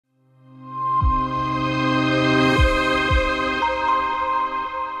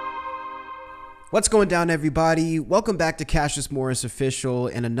What's going down, everybody? Welcome back to Cassius Morris Official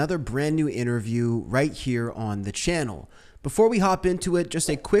and another brand new interview right here on the channel. Before we hop into it, just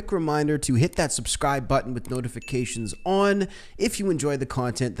a quick reminder to hit that subscribe button with notifications on if you enjoy the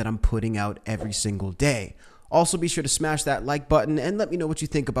content that I'm putting out every single day. Also, be sure to smash that like button and let me know what you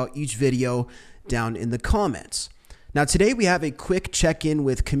think about each video down in the comments. Now, today we have a quick check-in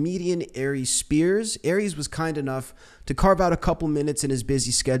with comedian Aries Spears. Aries was kind enough to carve out a couple minutes in his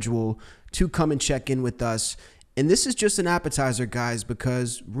busy schedule to come and check in with us. And this is just an appetizer, guys,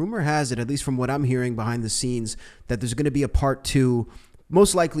 because rumor has it, at least from what I'm hearing behind the scenes, that there's going to be a part 2,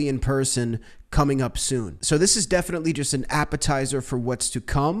 most likely in person, coming up soon. So this is definitely just an appetizer for what's to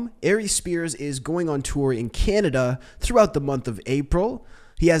come. Aries Spears is going on tour in Canada throughout the month of April.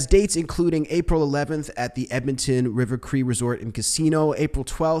 He has dates including April 11th at the Edmonton River Cree Resort and Casino, April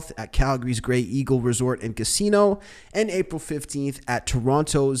 12th at Calgary's Grey Eagle Resort and Casino, and April 15th at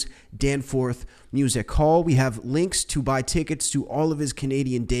Toronto's Danforth Music Hall. We have links to buy tickets to all of his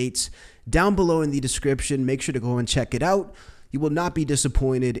Canadian dates down below in the description. Make sure to go and check it out. You will not be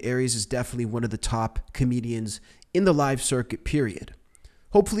disappointed. Aries is definitely one of the top comedians in the live circuit, period.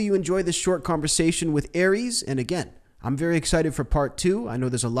 Hopefully you enjoy this short conversation with Aries, and again, I'm very excited for part 2. I know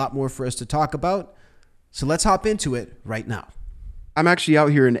there's a lot more for us to talk about, so let's hop into it right now. I'm actually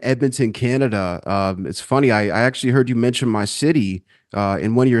out here in Edmonton, Canada. It's funny, I actually heard you mention my city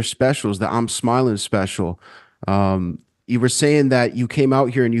in one of your specials, the I'm Smiling special. You were saying that you came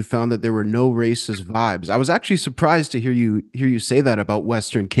out here and you found that there were no racist vibes. I was actually surprised to hear you say that about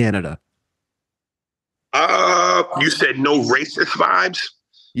Western Canada. You said no racist vibes?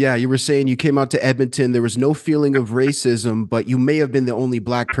 Yeah, you were saying you came out to Edmonton. There was no feeling of racism, but you may have been the only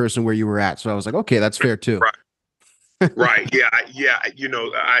black person where you were at. So I was like, okay, that's fair too. Right. Right. Yeah. You know,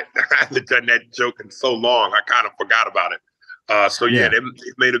 I haven't done that joke in so long. I kind of forgot about it. So yeah, it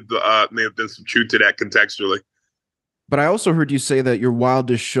may have been some truth to that contextually. But I also heard you say that your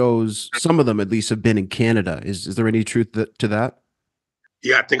wildest shows, some of them at least, have been in Canada. Is there any truth to that?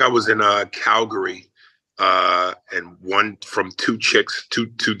 Yeah, I think I was in Calgary. And one from two chicks, two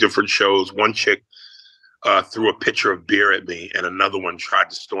different shows. One chick threw a pitcher of beer at me, and another one tried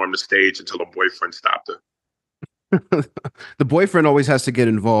to storm the stage until her boyfriend stopped her. The boyfriend always has to get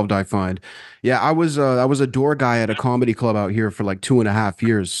involved, I find. Yeah, I was a door guy at a comedy club out here for like 2.5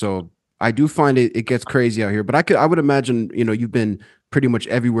 years, so I do find it gets crazy out here. But I would imagine, you know, you've been pretty much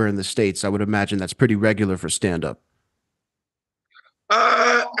everywhere in the States. I would imagine that's pretty regular for stand-up.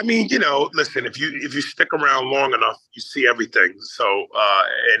 I mean, you know, listen, if you stick around long enough, you see everything. So,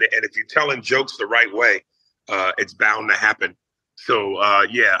 and if you're telling jokes the right way, it's bound to happen. So,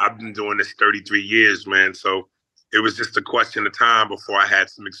 yeah, I've been doing this 33 years, man. So it was just a question of time before I had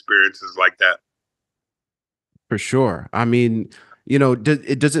some experiences like that. For sure. I mean, you know,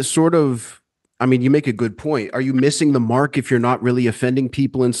 does it sort of, I mean, you make a good point. Are you missing the mark if you're not really offending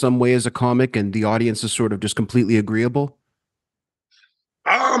people in some way as a comic and the audience is sort of just completely agreeable?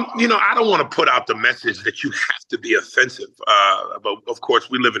 You know, I don't want to put out the message that you have to be offensive. But of course,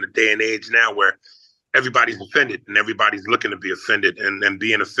 we live in a day and age now where everybody's offended and everybody's looking to be offended. And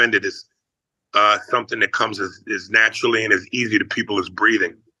being offended is something that comes as naturally and as easy to people as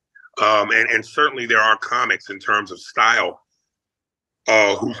breathing. And certainly there are comics in terms of style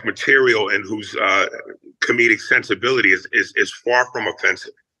whose material and whose comedic sensibility is far from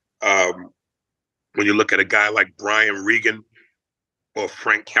offensive. When you look at a guy like Brian Regan, or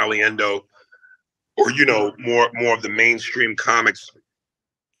Frank Caliendo, or, you know, more of the mainstream comics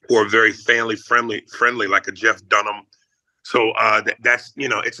who are very family friendly, like a Jeff Dunham. So that's, you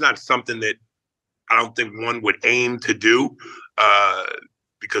know, it's not something that I don't think one would aim to do,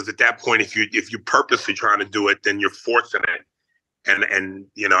 because at that point, if you're purposely trying to do it, then you're forcing it. And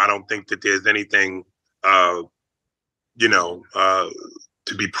you know, I don't think that there's anything you know,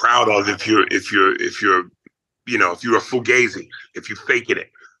 to be proud of if you're you know, if you're a fugazi, if you're faking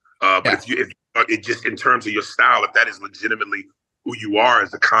it. But if it just in terms of your style, if that is legitimately who you are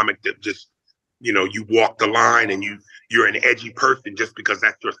as a comic, that just, you know, you walk the line and you're an edgy person just because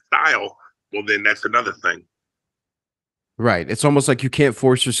that's your style, well, then that's another thing. Right. It's almost like you can't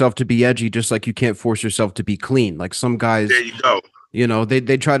force yourself to be edgy, just like you can't force yourself to be clean. Like some guys, there you go. You know,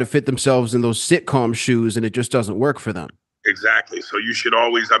 they try to fit themselves in those sitcom shoes and it just doesn't work for them. Exactly. So you should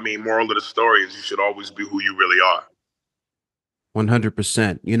always, I mean, moral of the story is you should always be who you really are.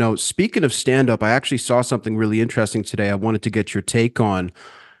 100%. You know, speaking of stand-up, I actually saw something really interesting today. I wanted to get your take on.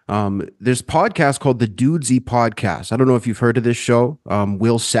 There's a podcast called the Dudesy Podcast. I don't know if you've heard of this show.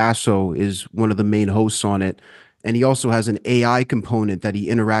 Will Sasso is one of the main hosts on it. And he also has an AI component that he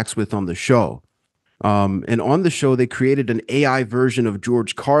interacts with on the show. And on the show, they created an AI version of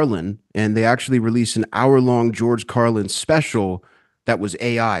George Carlin, and they actually released an hour-long George Carlin special that was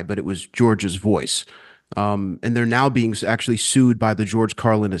AI, but it was George's voice. And they're now being actually sued by the George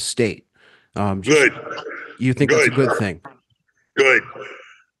Carlin estate. Good, You think that's a good, good thing? good.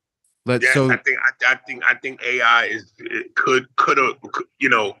 Yes, So I think AI is it could have, you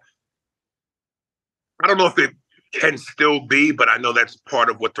know, I don't know if it can still be, but I know that's part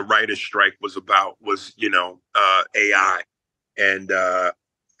of what the writer's strike was about, was, you know, AI. And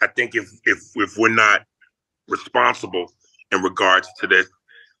I think if we're not responsible in regards to this,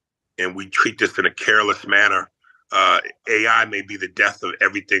 and we treat this in a careless manner, AI may be the death of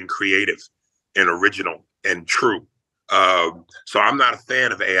everything creative and original and true. So I'm not a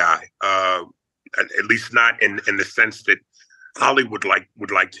fan of AI, at least not in the sense that Hollywood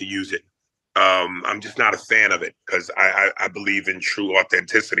would like to use it. I'm just not a fan of it because I believe in true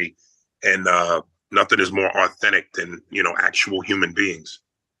authenticity, and nothing is more authentic than, you know, actual human beings.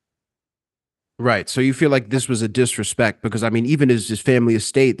 right. So you feel like this was a disrespect because I mean, even his family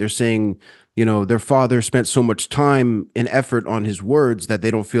estate, they're saying, you know, their father spent so much time and effort on his words that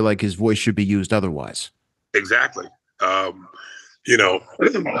they don't feel like his voice should be used otherwise. Exactly. You know,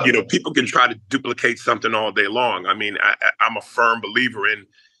 people can try to duplicate something all day long. I mean, I'm a firm believer in,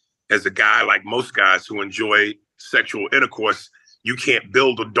 as a guy like most guys who enjoy sexual intercourse, you can't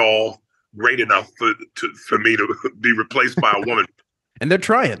build a doll great enough for me to be replaced by a woman. And they're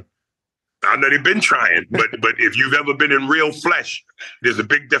trying. I know they've been trying, but if you've ever been in real flesh, there's a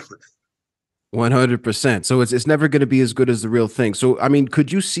big difference. 100%. So it's never going to be as good as the real thing. So I mean,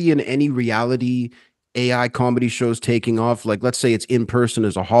 could you see in any reality AI comedy shows taking off? Like, let's say it's in person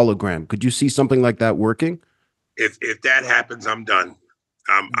as a hologram. Could you see something like that working? If that happens, I'm done.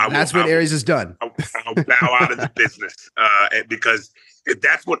 That's what Aries has done. I'll bow out of the business because if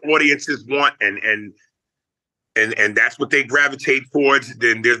that's what audiences want and that's what they gravitate towards,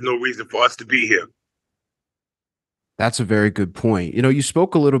 then there's no reason for us to be here. That's a very good point. You know, you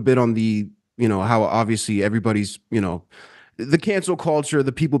spoke a little bit on the, you know, how obviously everybody's, you know, the cancel culture,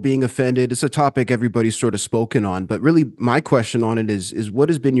 the people being offended. It's a topic everybody's sort of spoken on. But really, my question on it is what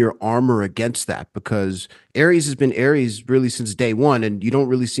has been your armor against that? Because Aries has been Aries really since day one, and you don't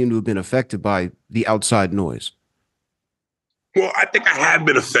really seem to have been affected by the outside noise. Well, I think I have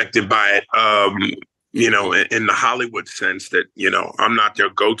been affected by it, you know, in the Hollywood sense that, you know, I'm not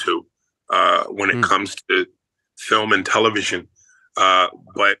their go-to when it comes to film and television.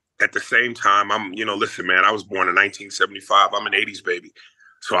 But at the same time, you know, listen, man, I was born in 1975. I'm an 80s baby.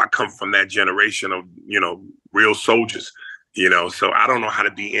 So I come from that generation of, you know, real soldiers, you know, so I don't know how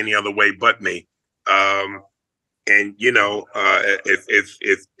to be any other way but me. And, you know,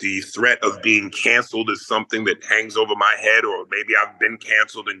 if the threat of being canceled is something that hangs over my head, or maybe I've been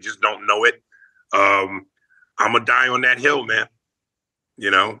canceled and just don't know it, I'm gonna die on that hill, man. You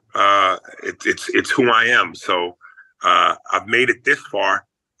know, it's who I am. So I've made it this far.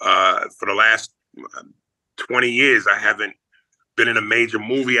 For the last 20 years, I haven't been in a major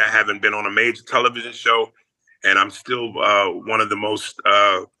movie. I haven't been on a major television show, and I'm still one of the most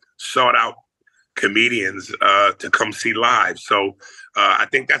sought out comedians to come see live. So I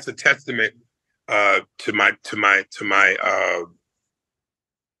think that's a testament to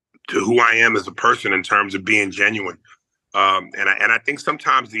who I am as a person in terms of being genuine. And I think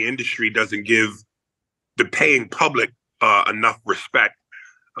sometimes the industry doesn't give the paying public enough respect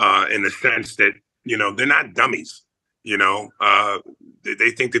in the sense that, you know, they're not dummies. You know,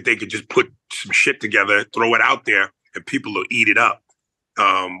 they think that they could just put some shit together, throw it out there, and people will eat it up.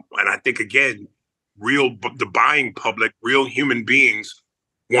 And I think, again, the buying public, real human beings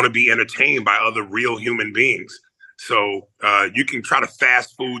want to be entertained by other real human beings. So you can try to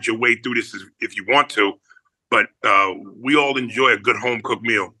fast food your way through this if you want to, but we all enjoy a good home cooked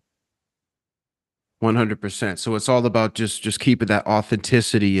meal. 100%. So it's all about just keeping that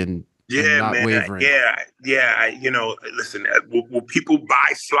authenticity and Yeah, not man. wavering. Yeah. You know, listen, will people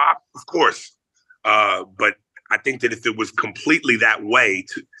buy slop? Of course. But I think that if it was completely that way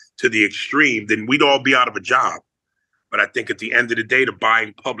to the extreme, then we'd all be out of a job. But I think at the end of the day, the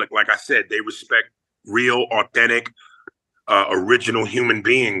buying public, like I said, they respect real, authentic, original human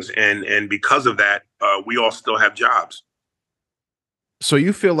beings. And because of that, we all still have jobs. So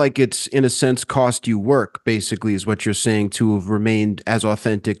you feel like it's in a sense cost you work, basically, is what you're saying, to have remained as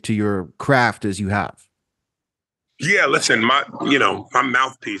authentic to your craft as you have. Yeah, listen, my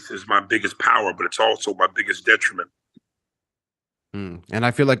mouthpiece is my biggest power, but it's also my biggest detriment. And I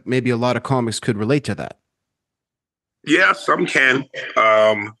feel like maybe a lot of comics could relate to that. Yeah, some can.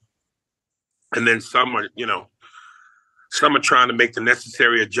 And then some are trying to make the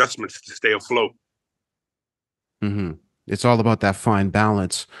necessary adjustments to stay afloat. Hmm. It's all about that fine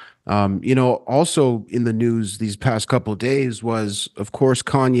balance. You know, also in the news these past couple of days was, of course,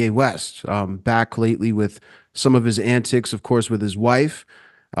 Kanye West, back lately with some of his antics, of course, with his wife,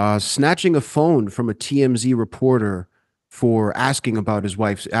 snatching a phone from a TMZ reporter for asking about his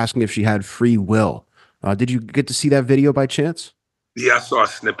wife, asking if she had free will. Did you get to see that video by chance? Yeah, I saw a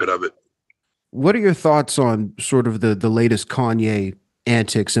snippet of it. What are your thoughts on sort of the latest Kanye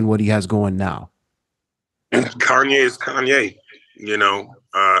antics and what he has going now? Kanye is Kanye. You know,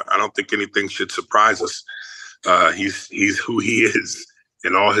 I don't think anything should surprise us. He's who he is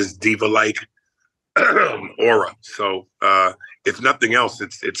in all his diva-like aura. So if nothing else,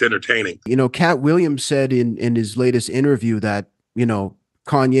 it's entertaining. You know, Katt Williams said in his latest interview that, you know,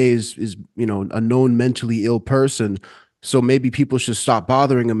 Kanye is, you know, a known mentally ill person. So maybe people should stop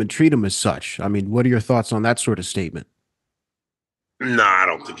bothering him and treat him as such. I mean, what are your thoughts on that sort of statement? Nah, I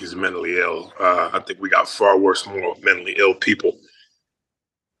don't think he's mentally ill. I think we got far worse, more mentally ill people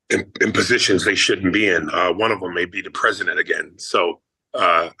in positions they shouldn't be in. One of them may be the president again. So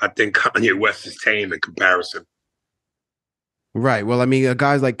I think Kanye West is tame in comparison. Right. Well, I mean, a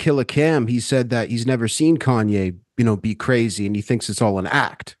guy like Killer Cam, he said that he's never seen Kanye, you know, be crazy and he thinks it's all an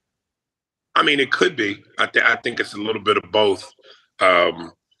act. I mean, it could be. I think it's a little bit of both.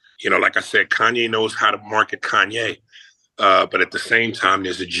 Um, you know, like I said, Kanye knows how to market Kanye, but at the same time,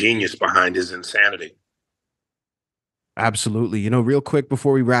 there's a genius behind his insanity. Absolutely. You know, real quick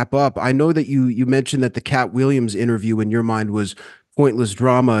before we wrap up, I know that you mentioned that the Katt Williams interview in your mind was pointless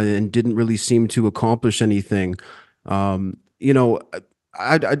drama and didn't really seem to accomplish anything. You know,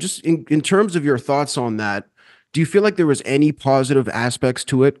 I just in terms of your thoughts on that, do you feel like there was any positive aspects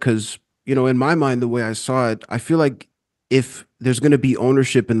to it? Because, you know, in my mind, the way I saw it, I feel like if there's going to be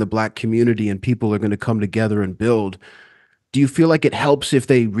ownership in the black community and people are going to come together and build, do you feel like it helps if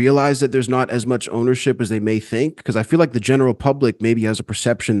they realize that there's not as much ownership as they may think? Because I feel like the general public maybe has a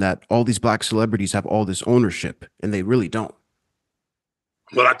perception that all these black celebrities have all this ownership, and they really don't.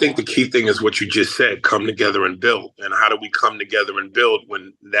 Well, I think the key thing is what you just said: come together and build. And how do we come together and build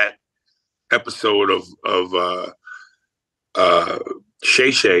when that episode of uh,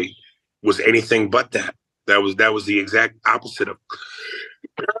 Shay Shay was anything but that? That was the exact opposite of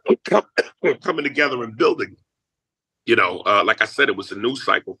coming together and building. You know, like I said, it was a news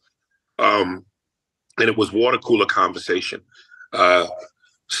cycle, and it was water cooler conversation. Uh,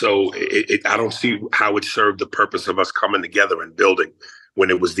 I don't see how it served the purpose of us coming together and building when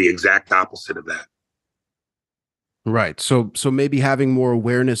it was the exact opposite of that. Right. So maybe having more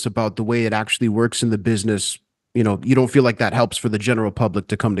awareness about the way it actually works in the business, you know, you don't feel like that helps for the general public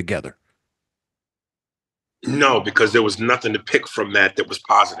to come together. No, because there was nothing to pick from that was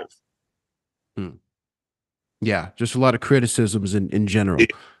positive. Hmm. Yeah, just a lot of criticisms in general.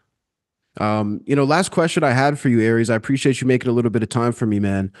 You know, last question I had for you, Aries. I appreciate you making a little bit of time for me,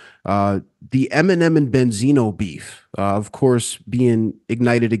 man. The Eminem and Benzino beef, of course, being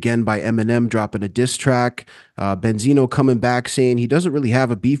ignited again by Eminem dropping a diss track. Benzino coming back saying he doesn't really have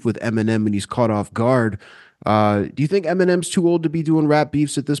a beef with Eminem and he's caught off guard. Do you think Eminem's too old to be doing rap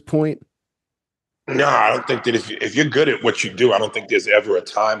beefs at this point? No, I don't think that if you're good at what you do, I don't think there's ever a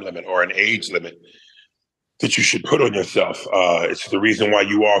time limit or an age limit that you should put on yourself. It's the reason why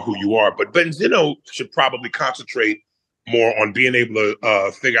you are who you are. But Benzino should probably concentrate more on being able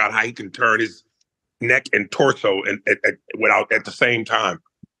to figure out how he can turn his neck and torso and without at the same time,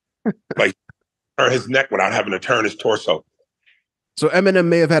 like turn his neck without having to turn his torso. So Eminem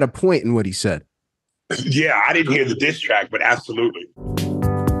may have had a point in what he said. Yeah, I didn't hear the diss track, but absolutely.